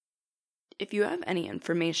If you have any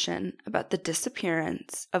information about the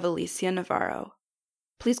disappearance of Alicia Navarro,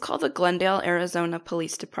 please call the Glendale, Arizona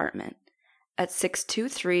Police Department at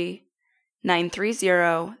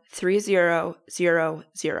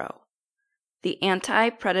 623-930-3000, the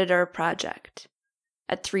Anti-Predator Project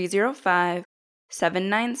at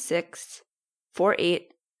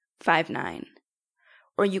 305-796-4859,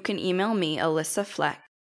 or you can email me, Alyssa Fleck,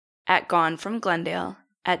 at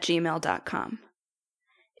gonefromglendale@gmail.com.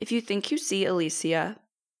 If you think you see Alicia,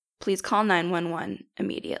 please call 911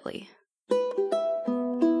 immediately.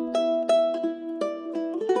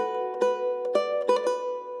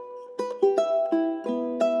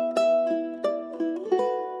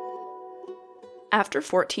 After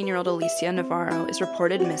 14-year-old Alicia Navarro is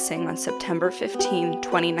reported missing on September 15,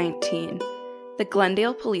 2019, the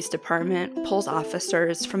Glendale Police Department pulls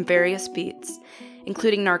officers from various beats,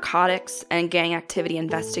 including narcotics and gang activity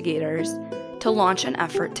investigators, to launch an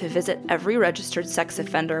effort to visit every registered sex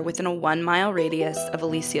offender within a 1-mile radius of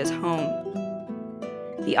Alicia's home.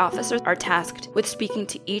 The officers are tasked with speaking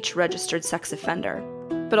to each registered sex offender,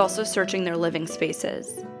 but also searching their living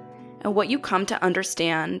spaces. And what you come to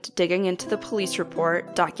understand digging into the police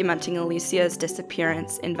report documenting Alicia's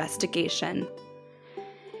disappearance investigation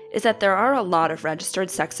is that there are a lot of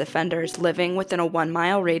registered sex offenders living within a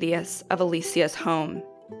 1-mile radius of Alicia's home.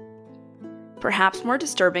 Perhaps more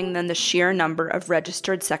disturbing than the sheer number of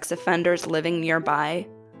registered sex offenders living nearby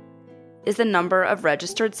is the number of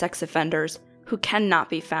registered sex offenders who cannot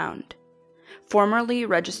be found, formerly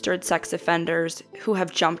registered sex offenders who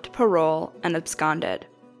have jumped parole and absconded.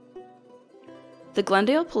 The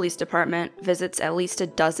Glendale Police Department visits at least a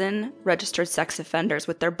dozen registered sex offenders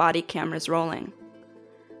with their body cameras rolling.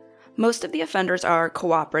 Most of the offenders are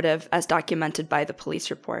cooperative, as documented by the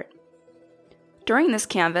police report. During this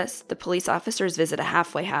canvass, the police officers visit a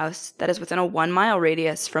halfway house that is within a 1-mile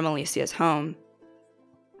radius from Alicia's home.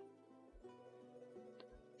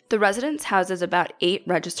 The residence houses about 8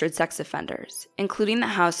 registered sex offenders, including the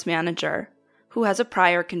house manager, who has a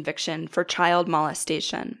prior conviction for child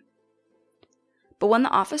molestation. But when the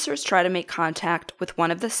officers try to make contact with one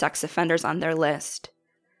of the sex offenders on their list,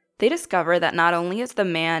 they discover that not only is the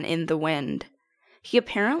man in the wind, he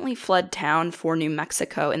apparently fled town for New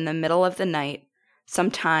Mexico in the middle of the night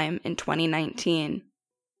sometime in 2019.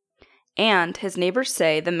 And his neighbors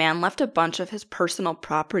say the man left a bunch of his personal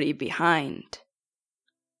property behind.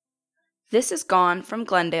 This is Gone from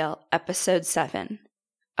Glendale, Episode 7,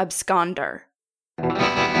 Absconder.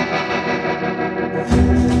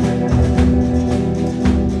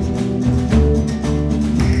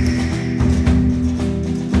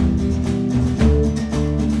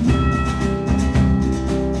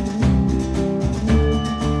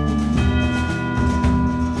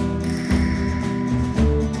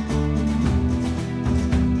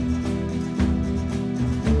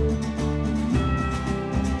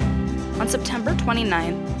 On September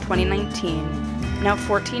 29, 2019, now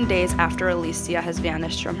 14 days after Alicia has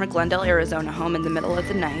vanished from her Glendale, Arizona home in the middle of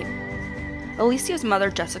the night, Alicia's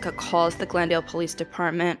mother, Jessica, calls the Glendale Police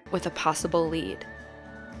Department with a possible lead.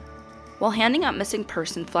 While handing out missing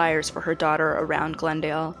person flyers for her daughter around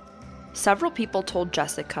Glendale, several people told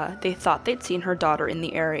Jessica they thought they'd seen her daughter in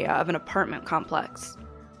the area of an apartment complex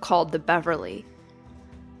called the Beverly.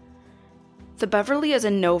 The Beverly is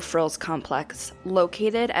a no-frills complex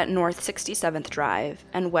located at North 67th Drive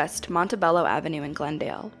and West Montebello Avenue in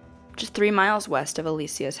Glendale, just 3 miles west of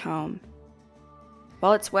Alicia's home.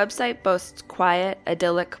 While its website boasts quiet,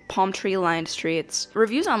 idyllic, palm tree-lined streets,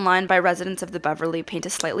 reviews online by residents of the Beverly paint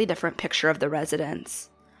a slightly different picture of the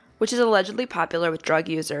residence, which is allegedly popular with drug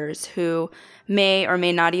users who may or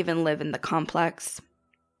may not even live in the complex.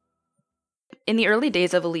 In the early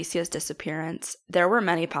days of Alicia's disappearance, there were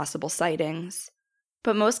many possible sightings,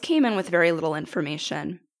 but most came in with very little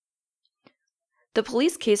information. The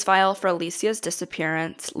police case file for Alicia's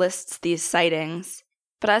disappearance lists these sightings,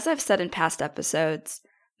 but as I've said in past episodes,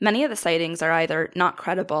 many of the sightings are either not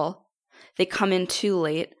credible, they come in too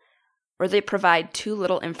late, or they provide too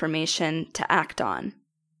little information to act on.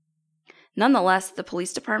 Nonetheless, the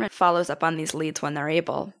police department follows up on these leads when they're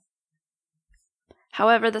able.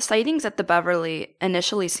 However, the sightings at the Beverly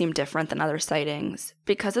initially seemed different than other sightings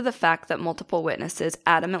because of the fact that multiple witnesses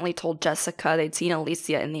adamantly told Jessica they'd seen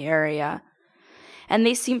Alicia in the area, and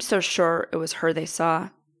they seemed so sure it was her they saw.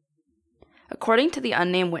 According to the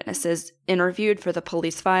unnamed witnesses interviewed for the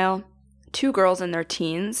police file, 2 girls in their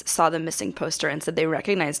teens saw the missing poster and said they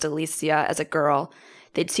recognized Alicia as a girl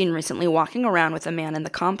they'd seen recently walking around with a man in the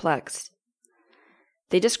complex.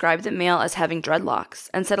 They described the male as having dreadlocks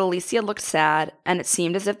and said Alicia looked sad and it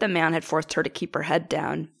seemed as if the man had forced her to keep her head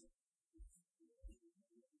down.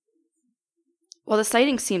 While the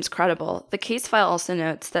sighting seems credible, the case file also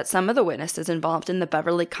notes that some of the witnesses involved in the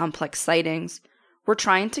Beverly Complex sightings were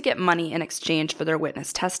trying to get money in exchange for their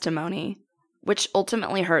witness testimony, which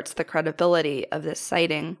ultimately hurts the credibility of this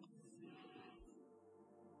sighting.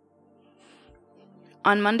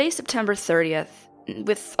 On Monday, September 30th,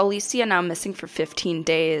 with Alicia now missing for 15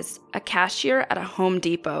 days, a cashier at a Home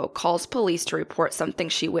Depot calls police to report something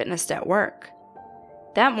she witnessed at work.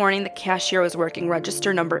 That morning, the cashier was working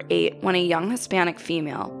register number 8 when a young Hispanic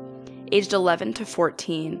female, aged 11 to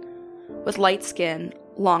 14, with light skin,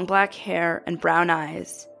 long black hair, and brown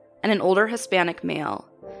eyes, and an older Hispanic male,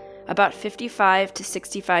 about 55 to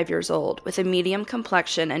 65 years old, with a medium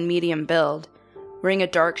complexion and medium build, wearing a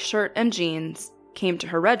dark shirt and jeans, came to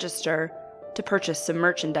her register to purchase some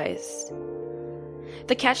merchandise.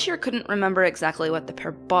 The cashier couldn't remember exactly what the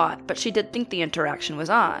pair bought, but she did think the interaction was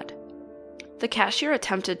odd. The cashier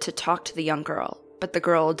attempted to talk to the young girl, but the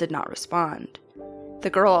girl did not respond. The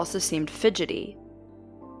girl also seemed fidgety.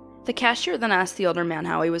 The cashier then asked the older man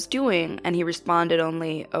how he was doing, and he responded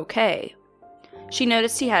only, "Okay." She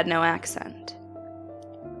noticed he had no accent.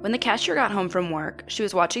 When the cashier got home from work, she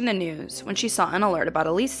was watching the news when she saw an alert about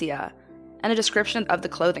Alicia and a description of the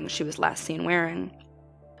clothing she was last seen wearing.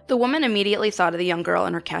 The woman immediately thought of the young girl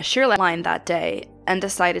in her cashier line that day and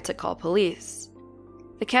decided to call police.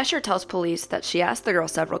 The cashier tells police that she asked the girl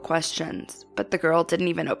several questions, but the girl didn't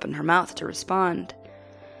even open her mouth to respond.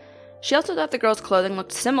 She also thought the girl's clothing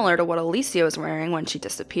looked similar to what Alicia was wearing when she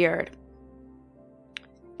disappeared.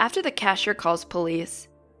 After the cashier calls police,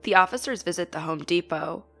 the officers visit the Home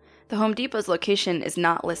Depot. The Home Depot's location is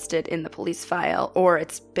not listed in the police file, or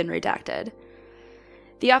it's been redacted.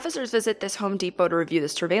 The officers visit this Home Depot to review the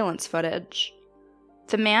surveillance footage.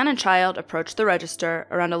 The man and child approach the register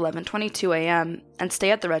around 11:22 a.m. and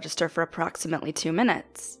stay at the register for approximately 2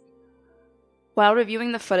 minutes. While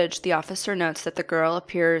reviewing the footage, the officer notes that the girl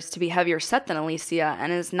appears to be heavier set than Alicia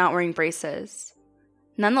and is not wearing braces.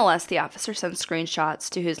 Nonetheless, the officer sends screenshots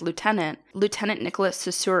to his lieutenant, Lieutenant Nicholas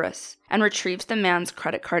Susurrus, and retrieves the man's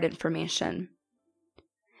credit card information.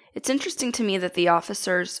 It's interesting to me that the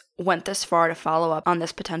officers went this far to follow up on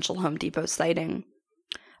this potential Home Depot sighting.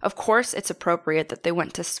 Of course, it's appropriate that they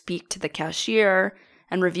went to speak to the cashier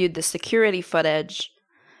and reviewed the security footage,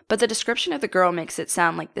 but the description of the girl makes it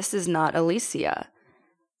sound like this is not Alicia.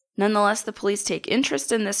 Nonetheless, the police take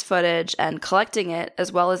interest in this footage and collecting it,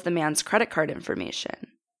 as well as the man's credit card information.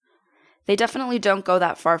 They definitely don't go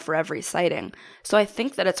that far for every sighting, so I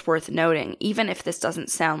think that it's worth noting, even if this doesn't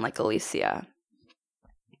sound like Alicia.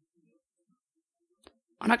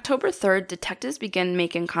 On October 3rd, detectives begin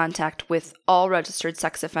making contact with all registered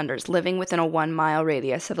sex offenders living within a 1-mile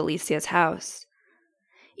radius of Alicia's house.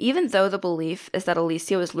 Even though the belief is that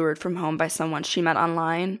Alicia was lured from home by someone she met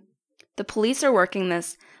online, the police are working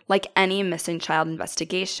this like any missing child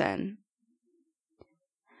investigation.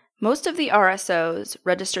 Most of the RSOs,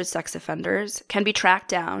 registered sex offenders, can be tracked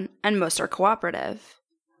down, and most are cooperative.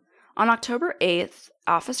 On October 8th,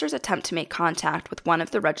 officers attempt to make contact with one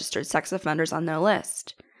of the registered sex offenders on their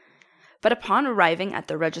list. But upon arriving at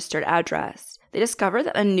the registered address, they discover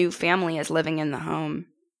that a new family is living in the home.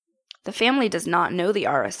 The family does not know the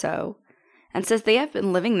RSO and says they have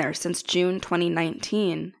been living there since June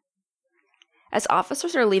 2019. As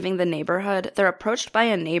officers are leaving the neighborhood, they're approached by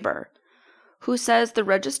a neighbor who says the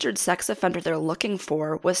registered sex offender they're looking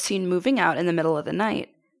for was seen moving out in the middle of the night,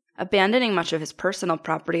 abandoning much of his personal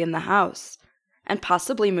property in the house, and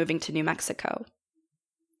possibly moving to New Mexico.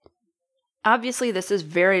 Obviously, this is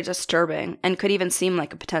very disturbing and could even seem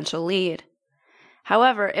like a potential lead.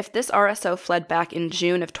 However, if this RSO fled back in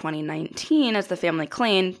June of 2019, as the family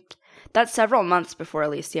claimed, that's several months before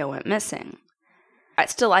Alicia went missing.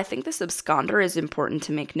 Still, I think this absconder is important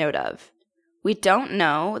to make note of. We don't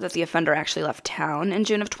know that the offender actually left town in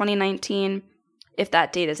June of 2019, if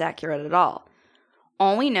that date is accurate at all.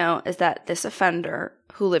 All we know is that this offender,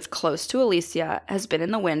 who lived close to Alicia, has been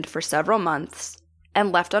in the wind for several months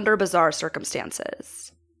and left under bizarre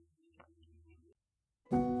circumstances.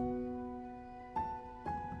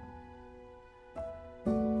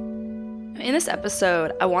 In this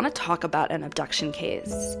episode, I want to talk about an abduction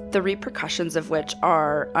case, the repercussions of which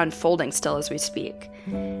are unfolding still as we speak.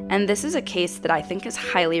 And this is a case that I think is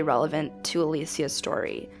highly relevant to Alicia's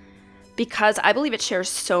story, because I believe it shares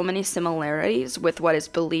so many similarities with what is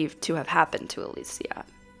believed to have happened to Alicia.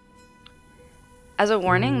 As a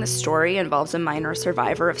warning, this story involves a minor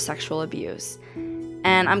survivor of sexual abuse,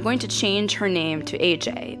 and I'm going to change her name to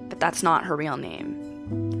AJ, but that's not her real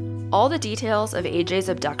name. All the details of AJ's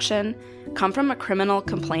abduction come from a criminal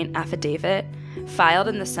complaint affidavit filed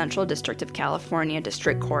in the Central District of California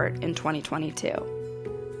District Court in 2022.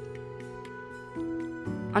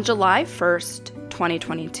 On July 1st,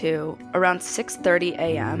 2022, around 6:30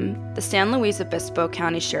 a.m., the San Luis Obispo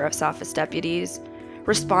County Sheriff's Office deputies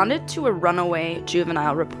responded to a runaway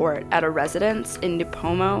juvenile report at a residence in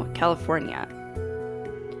Nipomo, California.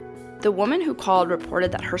 The woman who called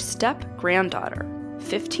reported that her step-granddaughter,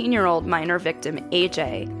 15-year-old minor victim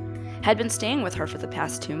AJ, had been staying with her for the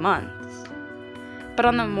past 2 months. But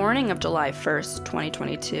on the morning of July 1st,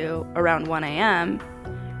 2022, around 1 a.m.,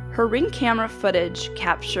 her Ring camera footage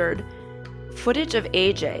captured footage of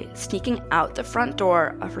AJ sneaking out the front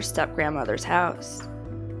door of her step-grandmother's house.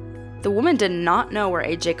 The woman did not know where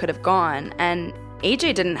AJ could have gone, and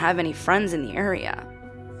AJ didn't have any friends in the area.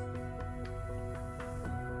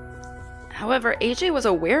 However, AJ was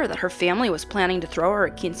aware that her family was planning to throw her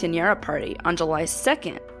a quinceañera party on July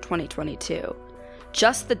 2nd, 2022,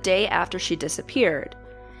 just the day after she disappeared,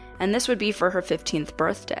 and this would be for her 15th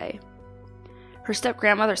birthday. Her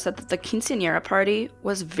step-grandmother said that the quinceañera party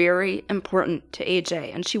was very important to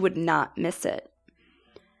AJ, and she would not miss it.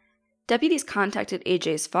 Deputies contacted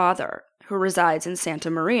AJ's father, who resides in Santa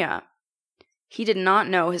Maria. He did not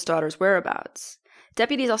know his daughter's whereabouts.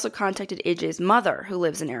 Deputies also contacted AJ's mother, who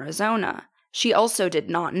lives in Arizona. She also did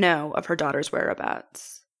not know of her daughter's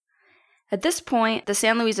whereabouts. At this point, the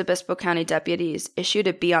San Luis Obispo County deputies issued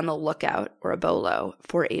a be on the lookout, or a BOLO,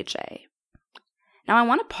 for AJ. Now I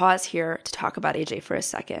want to pause here to talk about AJ for a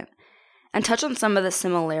second and touch on some of the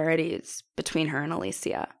similarities between her and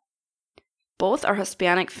Alicia. Both are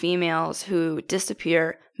Hispanic females who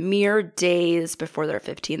disappear mere days before their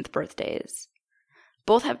 15th birthdays.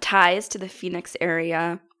 Both have ties to the Phoenix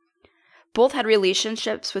area. Both had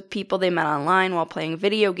relationships with people they met online while playing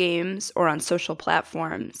video games or on social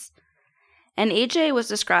platforms. And AJ was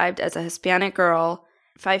described as a Hispanic girl,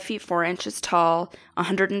 5 feet 4 inches tall,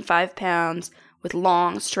 105 pounds, with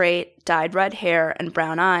long, straight, dyed red hair and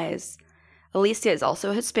brown eyes. Alicia is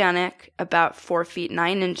also Hispanic, about 4 feet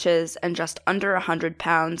 9 inches and just under 100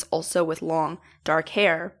 pounds, also with long, dark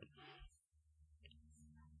hair.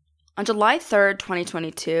 On July 3rd,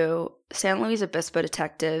 2022, San Luis Obispo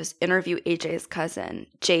detectives interview AJ's cousin,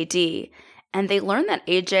 JD, and they learned that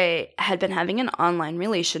AJ had been having an online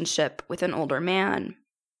relationship with an older man.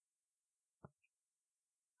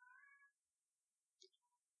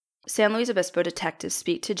 San Luis Obispo detectives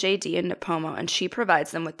speak to JD in Nipomo, and she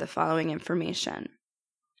provides them with the following information.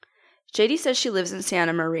 JD says she lives in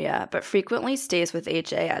Santa Maria, but frequently stays with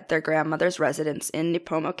AJ at their grandmother's residence in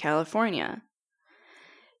Nipomo, California.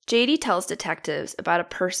 JD tells detectives about a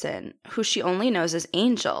person who she only knows as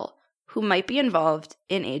Angel, who might be involved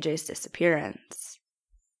in AJ's disappearance.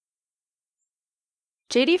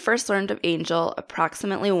 JD first learned of Angel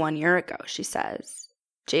approximately 1 year ago, she says.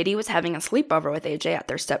 JD was having a sleepover with AJ at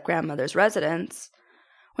their step-grandmother's residence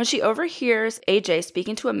when she overhears AJ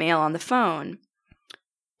speaking to a male on the phone.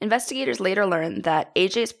 Investigators later learned that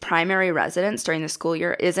AJ's primary residence during the school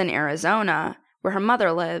year is in Arizona, where her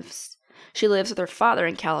mother lives. She lives with her father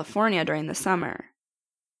in California during the summer.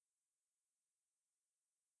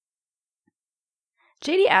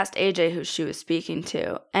 JD asked AJ who she was speaking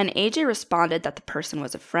to, and AJ responded that the person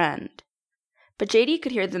was a friend. But JD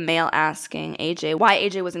could hear the male asking AJ why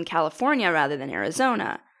AJ was in California rather than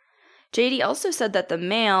Arizona. JD also said that the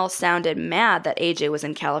male sounded mad that AJ was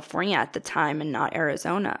in California at the time and not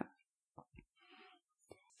Arizona.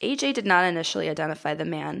 AJ did not initially identify the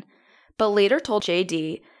man, but later told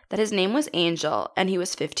JD that his name was Angel and he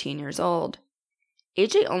was 15 years old.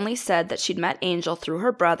 AJ only said that she'd met Angel through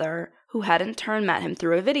her brother, who had in turn met him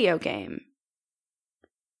through a video game.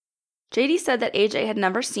 JD said that AJ had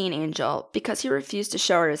never seen Angel because he refused to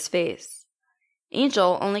show her his face.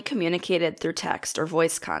 Angel only communicated through text or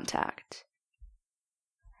voice contact.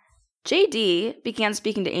 JD began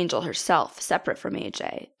speaking to Angel herself, separate from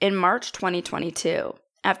AJ, in March 2022,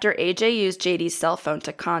 after AJ used JD's cell phone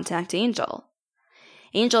to contact Angel.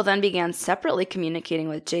 Angel then began separately communicating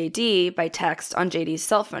with JD by text on JD's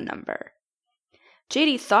cell phone number.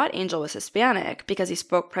 JD thought Angel was Hispanic because he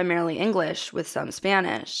spoke primarily English with some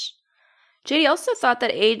Spanish. JD also thought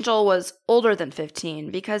that Angel was older than 15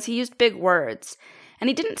 because he used big words, and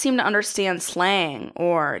he didn't seem to understand slang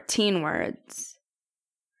or teen words.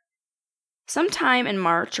 Sometime in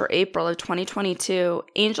March or April of 2022,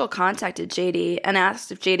 Angel contacted JD and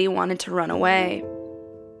asked if JD wanted to run away.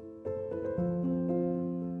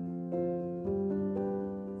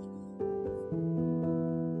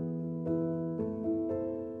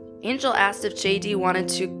 Angel asked if JD wanted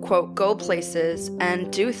to, quote, go places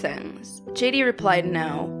and do things. JD replied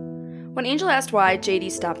no. When Angel asked why,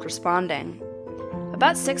 JD stopped responding.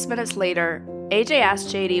 About 6 minutes later, AJ asked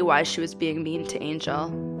JD why she was being mean to Angel.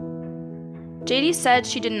 JD said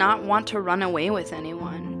she did not want to run away with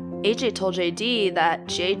anyone. AJ told JD that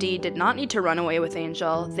JD did not need to run away with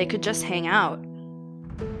Angel, they could just hang out.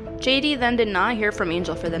 JD then did not hear from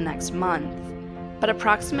Angel for the next month, but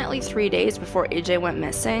approximately 3 days before AJ went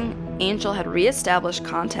missing, Angel had re-established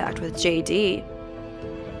contact with JD.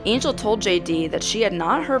 Angel told JD that she had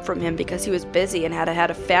not heard from him because he was busy and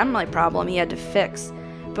had a family problem he had to fix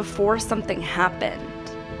before something happened.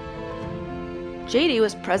 JD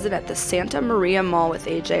was present at the Santa Maria Mall with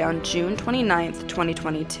AJ on June 29,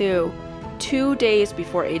 2022, 2 days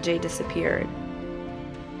before AJ disappeared.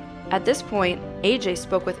 At this point, AJ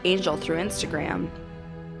spoke with Angel through Instagram.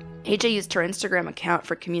 AJ used her Instagram account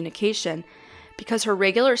for communication because her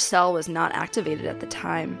regular cell was not activated at the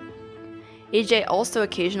time. AJ also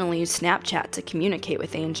occasionally used Snapchat to communicate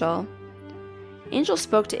with Angel. Angel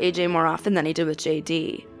spoke to AJ more often than he did with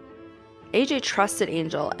JD. AJ trusted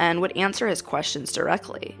Angel and would answer his questions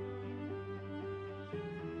directly.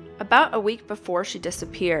 About a week before she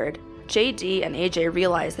disappeared, JD and AJ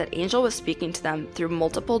realized that Angel was speaking to them through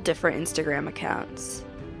multiple different Instagram accounts.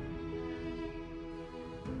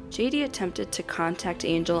 JD attempted to contact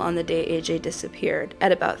Angel on the day AJ disappeared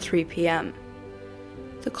at about 3 p.m.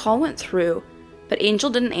 The call went through, but Angel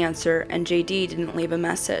didn't answer and JD didn't leave a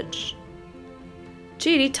message.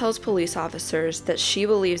 JD tells police officers that she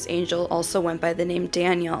believes Angel also went by the name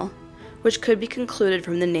Daniel, which could be concluded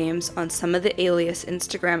from the names on some of the alias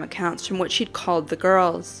Instagram accounts from which she'd called the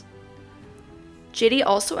girls. JD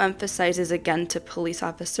also emphasizes again to police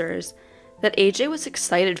officers that AJ was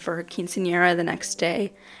excited for her quinceañera the next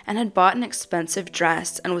day and had bought an expensive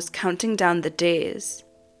dress and was counting down the days.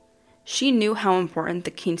 She knew how important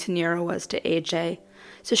the quinceañera was to AJ,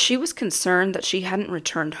 so she was concerned that she hadn't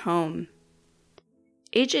returned home.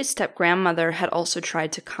 AJ's step-grandmother had also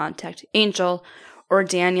tried to contact Angel or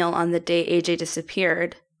Daniel on the day AJ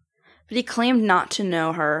disappeared, but he claimed not to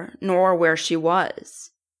know her nor where she was.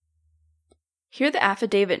 Here the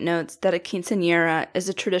affidavit notes that a quinceañera is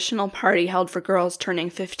a traditional party held for girls turning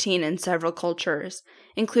 15 in several cultures,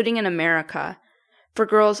 including in America, for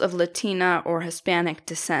girls of Latina or Hispanic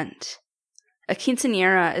descent. A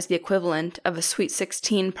quinceañera is the equivalent of a Sweet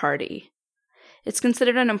 16 party. It's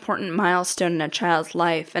considered an important milestone in a child's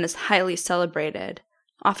life and is highly celebrated,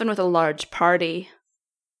 often with a large party.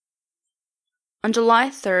 On July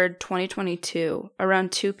 3, 2022,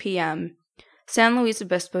 around 2 p.m., San Luis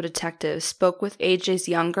Obispo detectives spoke with AJ's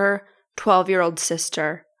younger, 12-year-old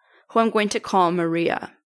sister, who I'm going to call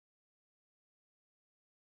Maria.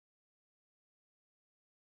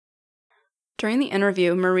 During the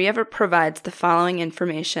interview, Maria provides the following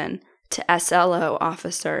information to SLO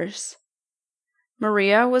officers.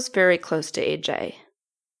 Maria was very close to AJ.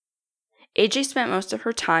 AJ spent most of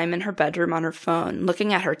her time in her bedroom on her phone,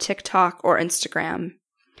 looking at her TikTok or Instagram.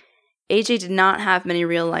 AJ did not have many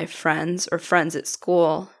real-life friends or friends at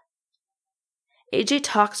school. AJ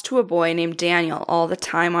talks to a boy named Daniel all the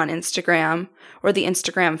time on Instagram or the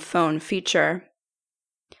Instagram phone feature.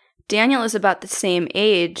 Daniel is about the same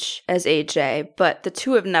age as AJ, but the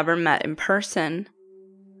two have never met in person.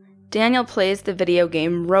 Daniel plays the video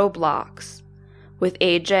game Roblox with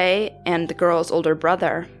AJ and the girl's older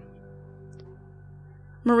brother.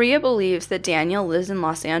 Maria believes that Daniel lives in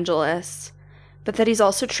Los Angeles, but that he's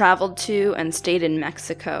also traveled to and stayed in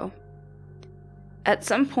Mexico. At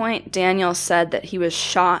some point, Daniel said that he was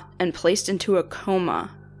shot and placed into a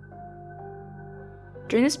coma.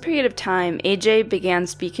 During this period of time, AJ began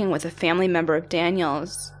speaking with a family member of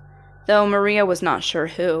Daniel's, though Maria was not sure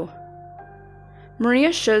who.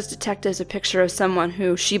 Maria shows detectives a picture of someone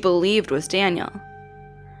who she believed was Daniel.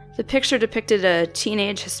 The picture depicted a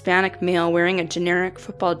teenage Hispanic male wearing a generic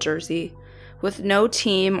football jersey with no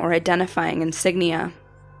team or identifying insignia.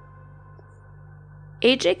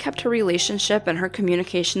 AJ kept her relationship and her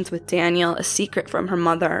communications with Daniel a secret from her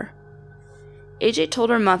mother. AJ told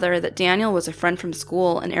her mother that Daniel was a friend from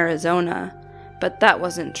school in Arizona, but that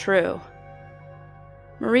wasn't true.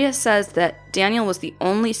 Maria says that Daniel was the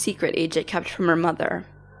only secret AJ kept from her mother.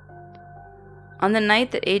 On the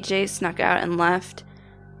night that AJ snuck out and left,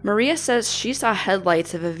 Maria says she saw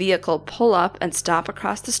headlights of a vehicle pull up and stop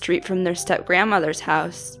across the street from their step-grandmother's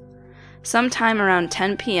house, sometime around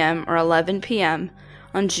 10 p.m. or 11 p.m.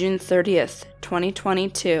 on June 30th,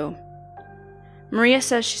 2022. Maria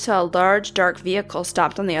says she saw a large, dark vehicle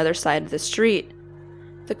stopped on the other side of the street.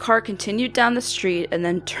 The car continued down the street and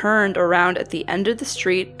then turned around at the end of the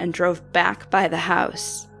street and drove back by the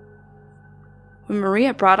house. When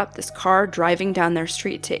Maria brought up this car driving down their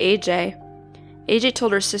street to AJ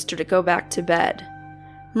told her sister to go back to bed.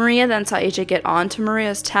 Maria then saw AJ get onto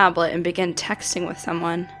Maria's tablet and begin texting with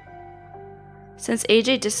someone. Since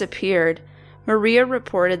AJ disappeared, Maria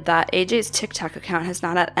reported that AJ's TikTok account has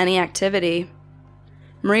not had any activity.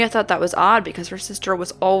 Maria thought that was odd because her sister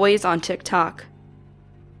was always on TikTok.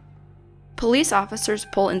 Police officers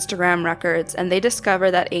pull Instagram records and they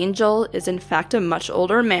discover that Angel is in fact a much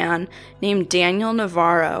older man named Daniel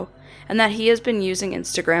Navarro, and that he has been using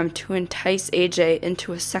Instagram to entice AJ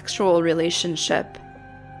into a sexual relationship.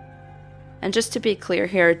 And just to be clear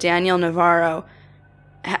here, Daniel Navarro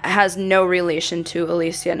has no relation to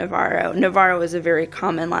Alicia Navarro. Navarro is a very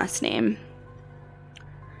common last name.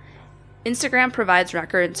 Instagram provides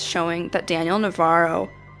records showing that Daniel Navarro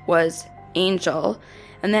was Angel,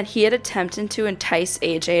 and that he had attempted to entice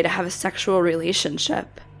AJ to have a sexual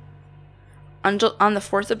relationship. On the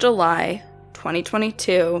 4th of July,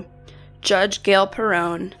 2022, Judge Gail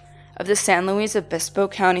Perrone of the San Luis Obispo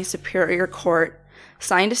County Superior Court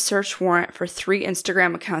signed a search warrant for 3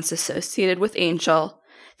 Instagram accounts associated with Angel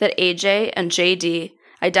that AJ and JD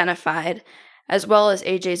identified, as well as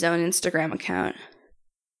AJ's own Instagram account.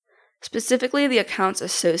 Specifically, the accounts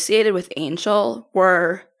associated with Angel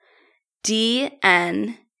were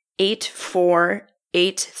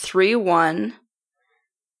DN84831,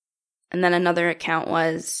 and then another account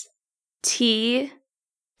was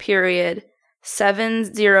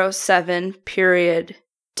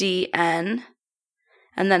T.707.DN,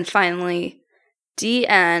 and then finally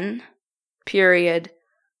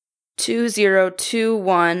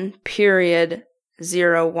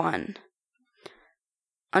DN.2021.01.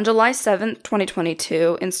 On July 7,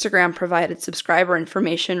 2022, Instagram provided subscriber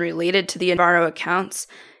information related to the Navarro accounts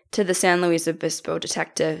to the San Luis Obispo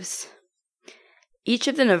detectives. Each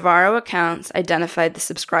of the Navarro accounts identified the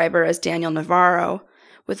subscriber as Daniel Navarro,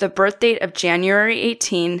 with a birth date of January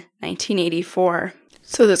 18, 1984.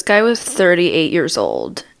 So this guy was 38 years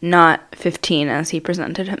old, not 15 as he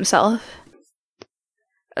presented himself.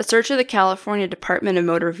 A search of the California Department of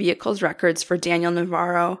Motor Vehicles records for Daniel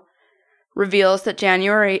Navarro reveals that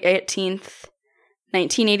January 18th,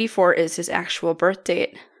 1984 is his actual birth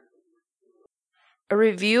date. A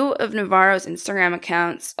review of Navarro's Instagram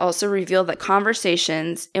accounts also revealed that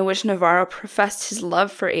conversations in which Navarro professed his love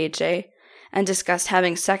for AJ and discussed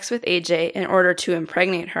having sex with AJ in order to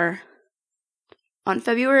impregnate her. On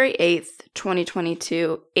February 8th,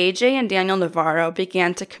 2022, AJ and Daniel Navarro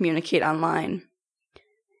began to communicate online.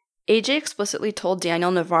 AJ explicitly told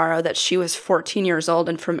Daniel Navarro that she was 14 years old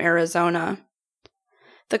and from Arizona.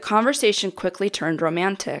 The conversation quickly turned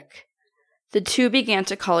romantic. The two began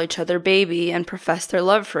to call each other baby and profess their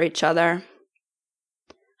love for each other.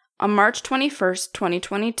 On March 21st,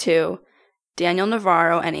 2022, Daniel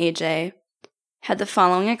Navarro and AJ had the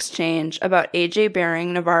following exchange about AJ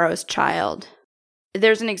bearing Navarro's child.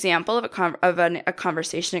 There's an example of a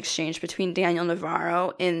conversation exchange between Daniel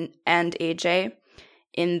Navarro and AJ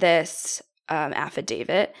in this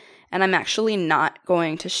affidavit, and I'm actually not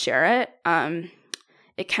going to share it.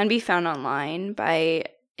 It can be found online by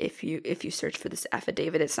if you search for this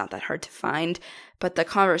affidavit. It's not that hard to find, but the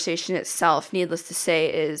conversation itself, needless to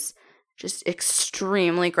say, is just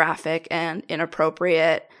extremely graphic and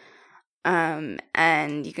inappropriate.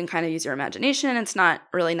 And you can kind of use your imagination. It's not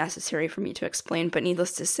really necessary for me to explain, but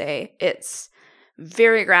needless to say, it's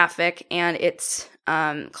very graphic, and it's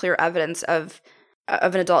clear evidence of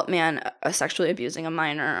an adult man sexually abusing a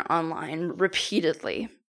minor online repeatedly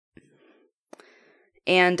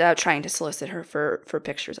and trying to solicit her for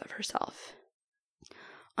pictures of herself.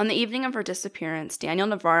 On the evening of her disappearance, Daniel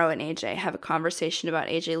Navarro and AJ have a conversation about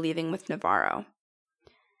AJ leaving with Navarro.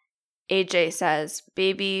 AJ says,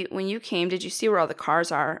 "Baby, when you came, did you see where all the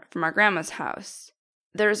cars are from our grandma's house?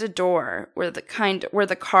 There's a door where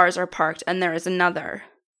the cars are parked, and there is another."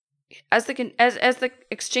 As the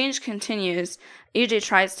exchange continues, AJ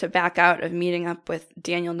tries to back out of meeting up with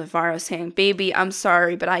Daniel Navarro, saying, "Baby, I'm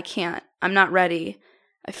sorry, but I can't. I'm not ready.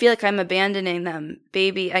 I feel like I'm abandoning them.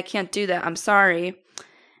 Baby, I can't do that. I'm sorry."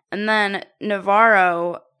 And then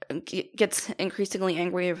Navarro gets increasingly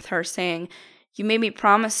angry with her, saying, "You made me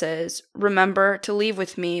promises. Remember to leave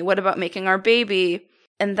with me. What about making our baby?"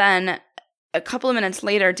 And then a couple of minutes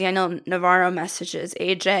later, Daniel Navarro messages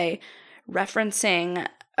AJ referencing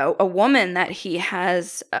a woman that he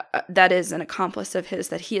has, that is an accomplice of his,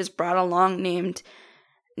 that he has brought along named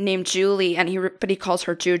Julie, but he calls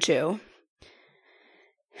her Juju.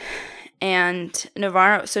 And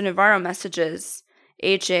Navarro messages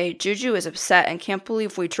AJ, "Juju is upset and can't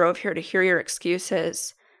believe we drove here to hear your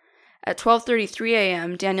excuses." At 12:33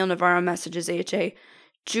 a.m., Daniel Navarro messages AJ,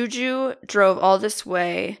 "Juju drove all this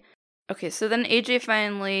way." Okay, so then AJ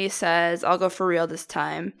finally says, "I'll go for real this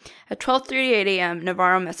time." At 12:38 a.m.,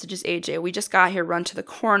 Navarro messages AJ, "We just got here, run to the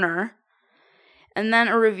corner." And then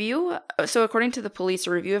so according to the police,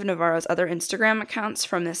 a review of Navarro's other Instagram accounts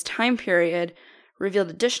from this time period revealed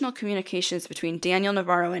additional communications between Daniel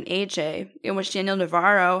Navarro and AJ, in which Daniel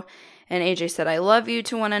Navarro and AJ said, "I love you"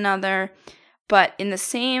 to one another. But in the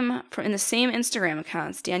same Instagram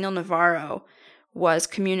accounts, Daniel Navarro was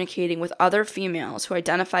communicating with other females who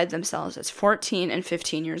identified themselves as 14 and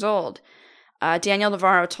 15 years old. Daniel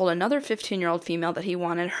Navarro told another 15-year-old female that he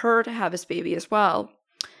wanted her to have his baby as well.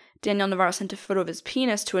 Daniel Navarro sent a photo of his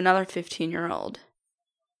penis to another 15-year-old.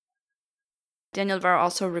 Daniel Navarro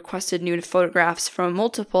also requested nude photographs from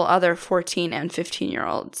multiple other 14 and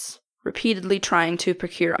 15-year-olds, repeatedly trying to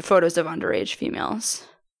procure photos of underage females.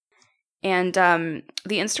 And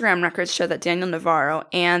the Instagram records show that Daniel Navarro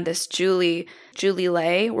and this Julie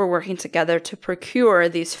Lay were working together to procure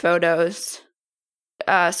these photos.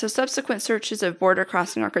 So subsequent searches of border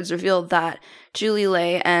crossing records revealed that Julie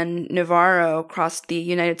Lay and Navarro crossed the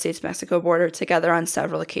United States-Mexico border together on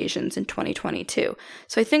several occasions in 2022.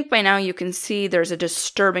 So I think by now you can see there's a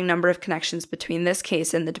disturbing number of connections between this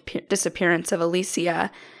case and the disappearance of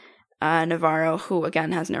Alicia Navarro, who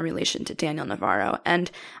again has no relation to Daniel Navarro.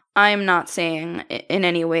 And I'm not saying in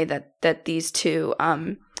any way that these two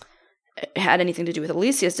had anything to do with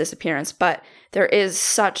Alicia's disappearance, but there is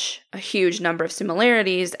such a huge number of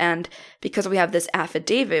similarities, and because we have this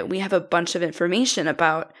affidavit, we have a bunch of information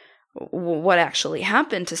about what actually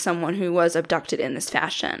happened to someone who was abducted in this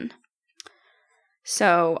fashion.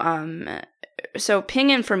 So ping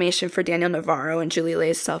information for Daniel Navarro and Julie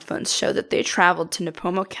Lay's cell phones show that they traveled to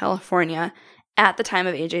Nipomo, California at the time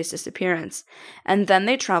of AJ's disappearance, and then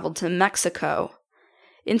they traveled to Mexico.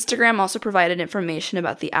 Instagram also provided information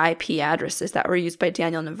about the IP addresses that were used by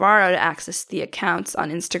Daniel Navarro to access the accounts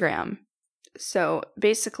on Instagram. So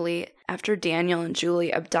basically, after Daniel and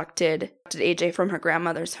Julie abducted AJ from her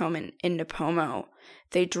grandmother's home in Nipomo,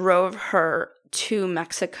 they drove her to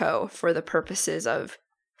Mexico for the purposes of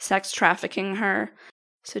sex trafficking her.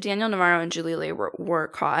 So Daniel Navarro and Julie Lay were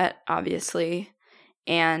caught, obviously,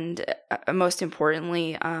 and most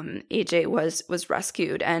importantly, AJ was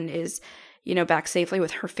rescued and is back safely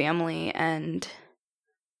with her family. And,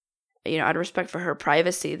 out of respect for her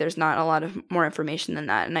privacy, there's not a lot of more information than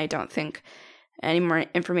that. And I don't think any more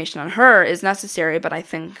information on her is necessary, but I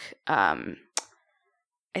think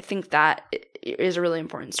that is a really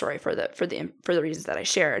important story for the reasons that I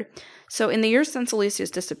shared. So in the years since Alicia's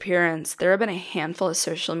disappearance, there have been a handful of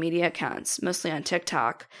social media accounts, mostly on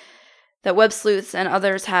TikTok, that web sleuths and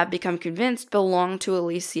others have become convinced belong to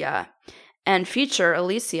Alicia and feature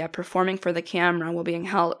Alicia performing for the camera while being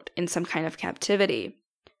held in some kind of captivity.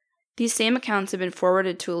 These same accounts have been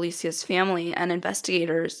forwarded to Alicia's family and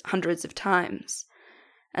investigators hundreds of times.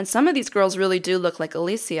 And some of these girls really do look like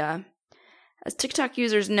Alicia. As TikTok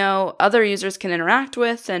users know, other users can interact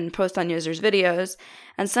with and post on users' videos,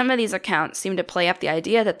 and some of these accounts seem to play up the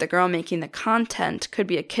idea that the girl making the content could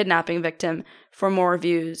be a kidnapping victim for more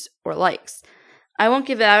views or likes. I won't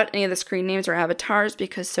give out any of the screen names or avatars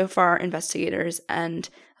because so far investigators and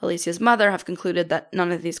Alicia's mother have concluded that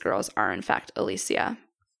none of these girls are in fact Alicia.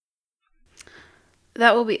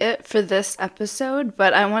 That will be it for this episode,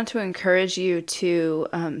 but I want to encourage you to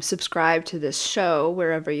subscribe to this show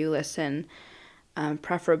wherever you listen.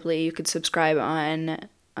 Preferably, you could subscribe on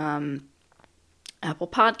Apple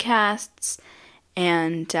Podcasts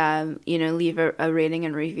and leave a rating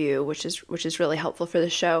and review, which is really helpful for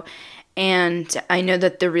the show. And I know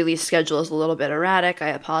that the release schedule is a little bit erratic. I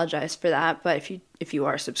apologize for that, but if you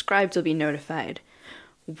are subscribed, you'll be notified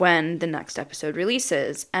when the next episode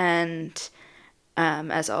releases. And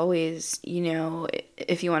as always,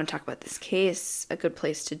 if you want to talk about this case, a good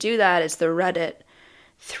place to do that is the Reddit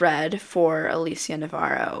thread for Alicia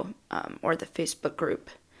Navarro, or the Facebook group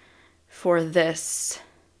for this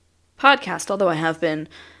podcast, although I have been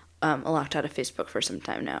locked out of Facebook for some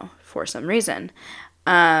time now for some reason.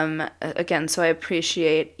 Again, so I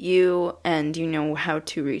appreciate you, and you know how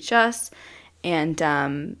to reach us, and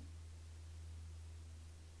thank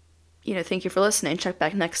you for listening. Come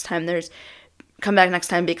back next time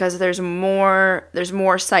because there's more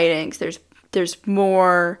sightings, there's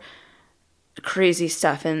more crazy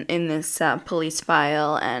stuff in this police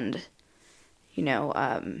file, and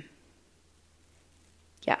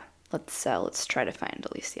let's try to find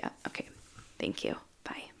Alicia. Okay, thank you.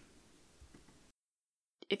 Bye.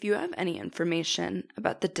 If you have any information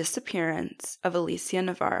about the disappearance of Alicia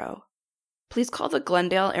Navarro, please call the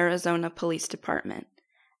Glendale, Arizona Police Department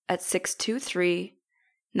at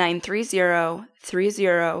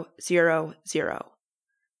 623-930-3000,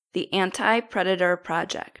 the Anti-Predator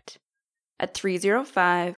Project at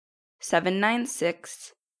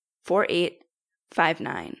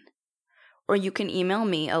 305-796-4859, or you can email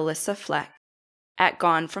me, Alyssa Fleck, at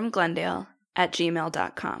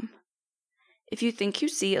gonefromglendale@gmail.com. If you think you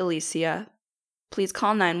see Alicia, please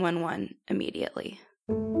call 911 immediately.